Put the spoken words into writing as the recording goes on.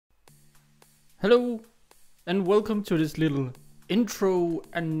Hello and welcome to this little intro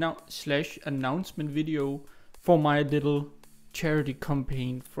slash announcement video for my little charity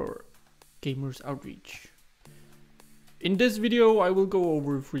campaign for Gamers Outreach. In this video I will go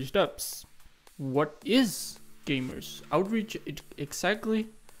over 3 steps. What is Gamers Outreach exactly?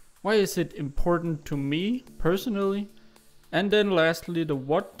 Why is it important to me personally? And then lastly the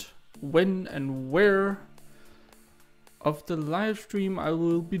what, when and where of the live stream I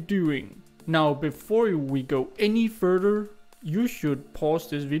will be doing. Now, before we go any further, you should pause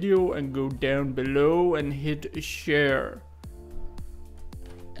this video and go down below and hit share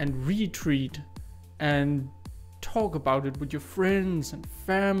and retweet and talk about it with your friends and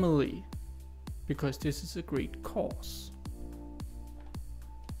family, because this is a great cause.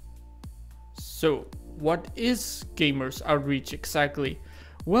 So, what is Gamers Outreach exactly?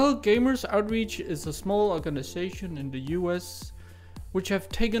 Well, Gamers Outreach is a small organization in the US which have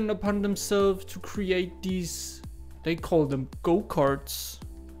taken upon themselves to create these, they call them go-karts,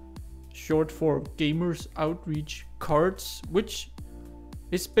 short for Gamers Outreach carts, which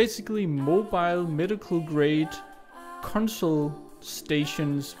is basically mobile medical grade console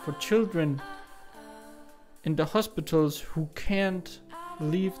stations for children in the hospitals who can't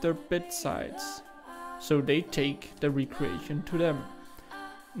leave their bedsides, so they take the recreation to them.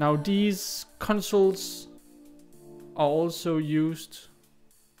 Now these consoles are also used,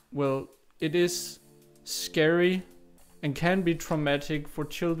 well, it is scary and can be traumatic for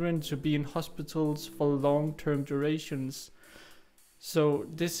children to be in hospitals for long-term durations. So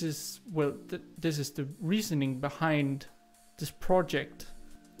this is, well, this is the reasoning behind this project,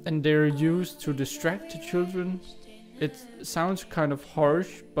 and they're used to distract the children. It sounds kind of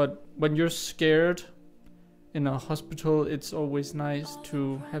harsh, but when you're scared in a hospital, it's always nice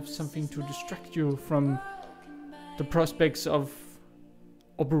to have something to distract you from the prospects of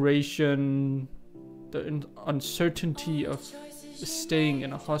operation, the uncertainty of staying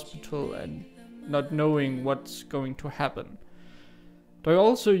in a hospital and not knowing what's going to happen. They're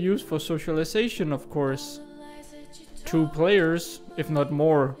also used for socialization, of course. 2 players, if not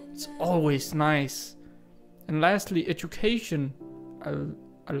more, it's always nice. And lastly, education.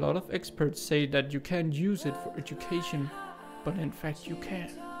 A lot of experts say that you can't use it for education, but in fact you can.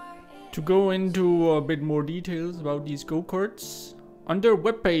 To go into a bit more details about these go-karts, on their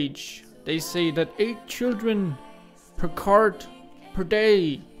webpage they say that 8 children per kart per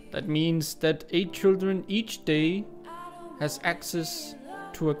day. That means that 8 children each day has access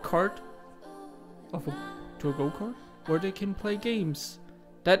to a kart, to a go-kart, where they can play games.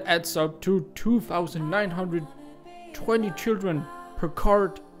 That adds up to 2,920 children per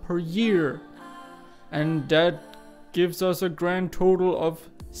kart per year, and that gives us a grand total of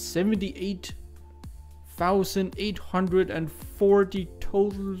 78,840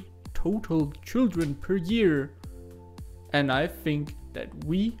 total children per year, and I think that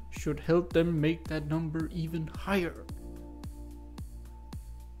we should help them make that number even higher.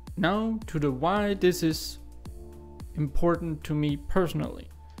 Now to the why this is important to me personally.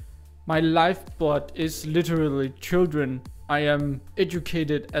 My lifeblood is literally children. I am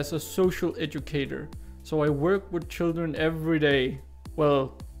educated as a social educator, so I work with children every day.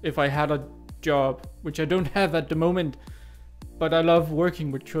 Well, if I had a job, which I don't have at the moment, but I love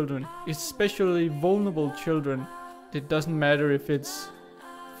working with children, especially vulnerable children. It doesn't matter if it's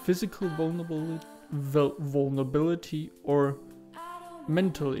physical vulnerability or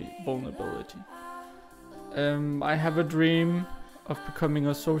mentally vulnerability. I have a dream of becoming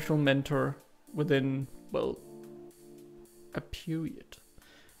a social mentor within, well, a period.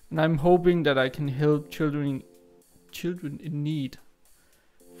 And I'm hoping that I can help children in need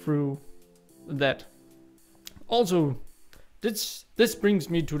through that. Also, this brings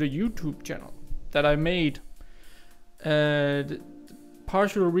me to the YouTube channel that I made. The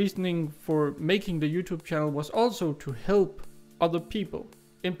partial reasoning for making the YouTube channel was also to help other people,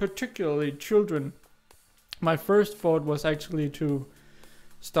 in particularly children. My first thought was actually to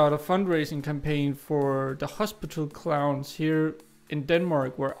start a fundraising campaign for the hospital clowns here in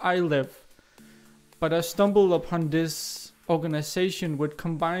Denmark, where I live. But I stumbled upon this organization which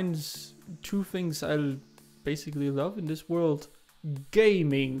combines 2 things I basically love in this world: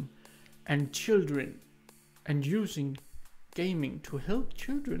 gaming and children, and using gaming to help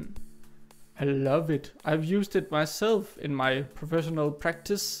children. I love it. I've used it myself in my professional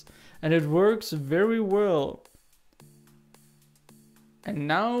practice and it works very well. And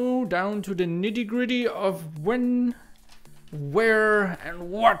now down to the nitty-gritty of when, where and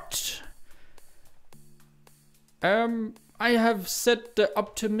what. I have set the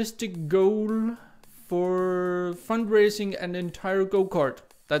optimistic goal for fundraising an entire go-kart.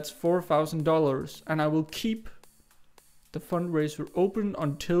 That's $4,000, and I will keep the fundraiser open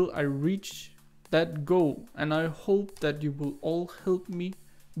until I reach that goal, and I hope that you will all help me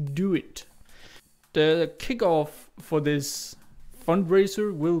do it. The kickoff for this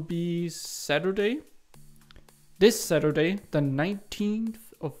fundraiser will be Saturday. This Saturday, the 19th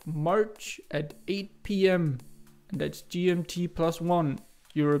of March at 8 p.m. And that's GMT +1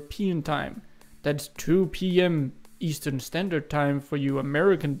 European time. That's 2 p.m. Eastern Standard Time for you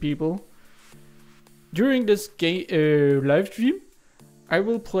American people. During this live stream, I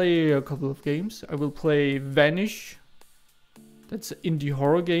will play a couple of games. I will play Vanish. That's an indie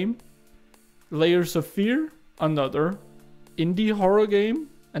horror game. Layers of Fear, another indie horror game.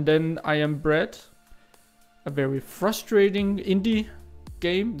 And then I Am Bread, a very frustrating indie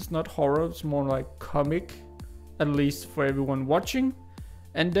game. It's not horror, it's more like comic, at least for everyone watching.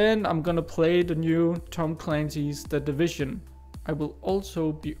 And then I'm gonna play the new Tom Clancy's The Division. I will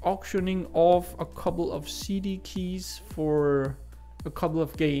also be auctioning off a couple of CD keys for a couple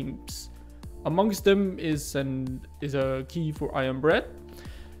of games. Amongst them is a key for I Am Bread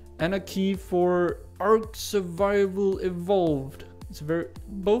and a key for Ark Survival Evolved. It's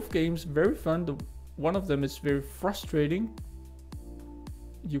both games very fun. One of them is very frustrating.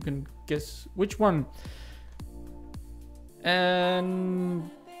 You can guess which one. And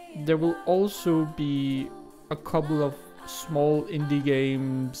there will also be a couple of small indie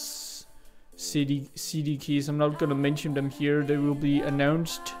games, CD keys. I'm not gonna mention them here. They will be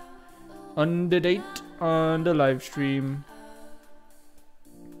announced on the date on the live stream.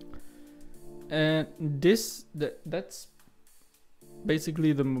 And that's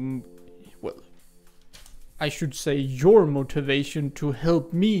basically I should say your motivation to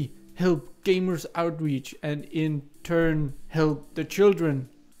help me help Gamers Outreach and in turn help the children.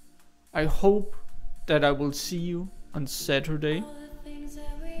 I hope that I will see you on Saturday,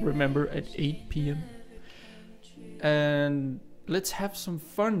 remember, at 8 p.m. and let's have some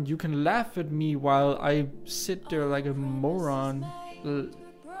fun. You can laugh at me while I sit there like a moron,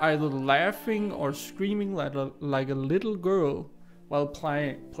 either laughing or screaming like a little girl while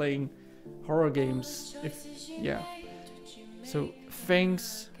playing horror games. So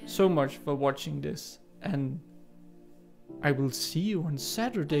thanks so much for watching this, and I will see you on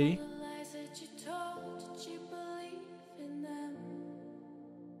Saturday